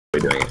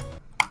doing it.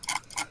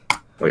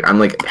 Like, I'm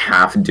like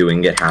half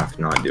doing it, half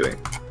not doing.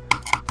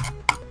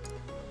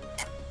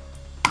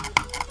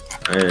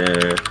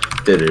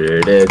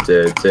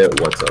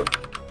 What's up?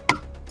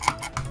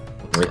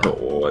 What's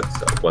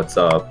up? What's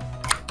up?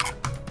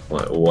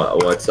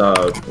 What's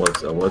up?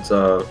 What's up? What's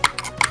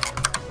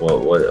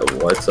up?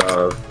 What's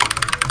up?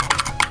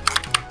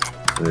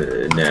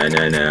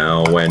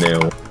 No, when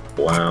it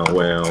wow.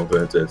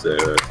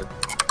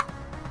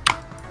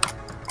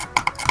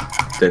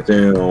 Did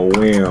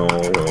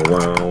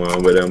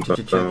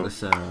you check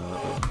this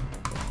out?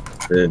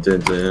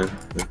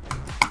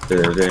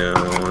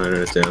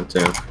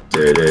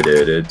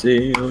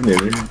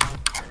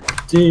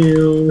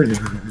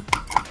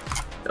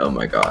 Oh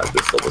my god,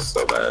 this level's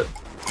so bad.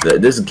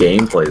 This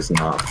gameplay is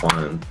not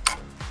fun.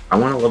 I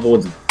want a level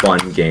with fun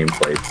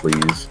gameplay,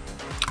 please.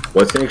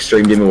 What's an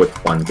extreme demon with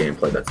fun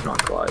gameplay that's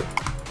not Glide?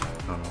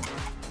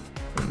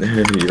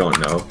 You don't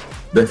know.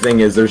 The thing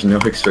is, there's no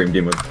extreme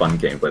demon with fun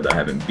gameplay that I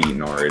haven't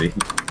beaten already.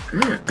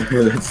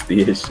 That's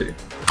the issue.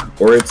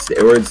 Or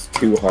it's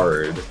too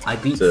hard. I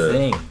beat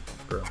Thing,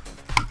 bro.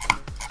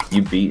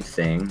 You beat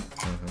Thing?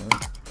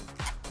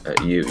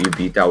 You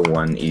beat that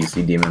one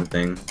easy demon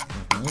thing?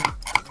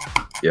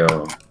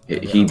 Yo,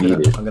 he beat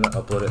it. I'm gonna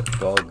upload it,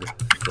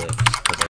 bugfix.